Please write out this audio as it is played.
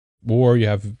war, you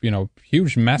have,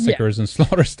 huge massacres and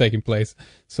slaughters taking place.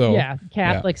 So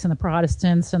Catholics and the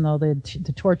Protestants and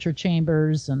the torture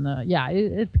chambers and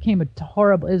it became a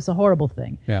horrible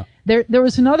thing. Yeah. There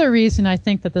was another reason I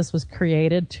think that this was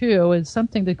created too, is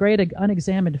something, the great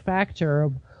unexamined factor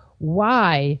of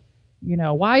why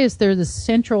is there this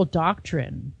central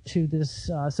doctrine to this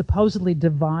supposedly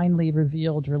divinely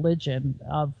revealed religion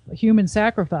of human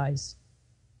sacrifice?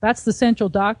 That's the central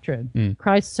doctrine.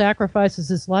 Christ sacrifices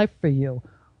his life for you.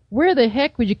 Where the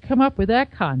heck would you come up with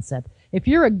that concept? If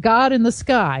you're a God in the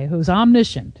sky who's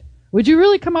omniscient, would you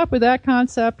really come up with that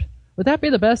concept? Would that be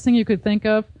the best thing you could think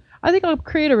of? I think I'll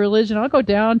create a religion. I'll go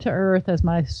down to earth as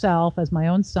myself, as my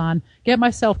own son, get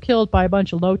myself killed by a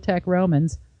bunch of low-tech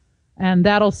Romans, and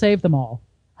that'll save them all.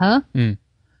 Huh?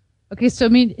 Okay, so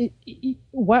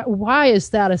why is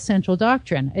that a central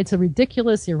doctrine? It's a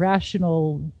ridiculous,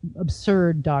 irrational,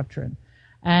 absurd doctrine,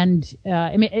 and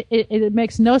it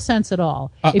makes no sense at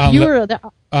all.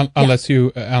 Unless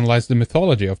you analyze the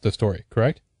mythology of the story,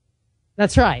 correct?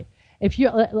 That's right.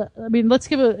 Let's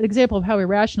give an example of how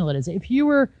irrational it is. If you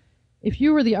were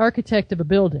the architect of a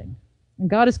building, and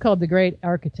God is called the great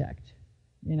architect,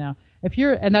 and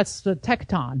that's the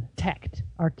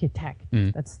architect.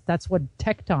 That's what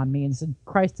tecton means. And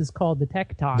Christ is called the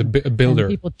tecton. The builder.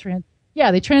 And people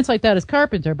they translate that as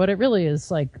carpenter, but it really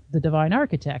is like the divine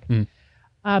architect.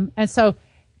 And so,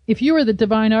 if you were the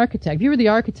divine architect, if you were the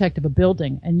architect of a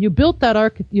building, and you built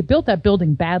that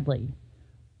building badly,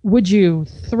 would you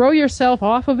throw yourself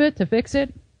off of it to fix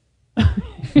it?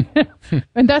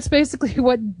 And that's basically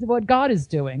what God is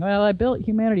doing. Well, I built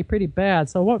humanity pretty bad.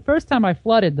 So first time I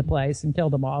flooded the place and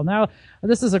killed them all. Now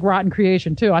this is a rotten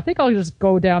creation too. I think I'll just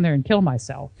go down there and kill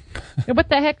myself. What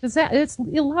the heck is that? It's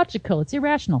illogical. It's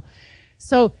irrational.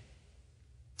 So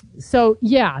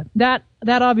yeah, that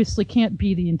obviously can't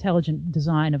be the intelligent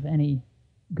design of any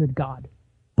good God.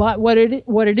 But what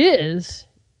it is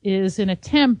an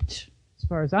attempt, as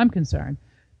far as I'm concerned,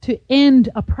 to end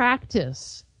a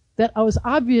practice that was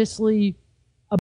obviously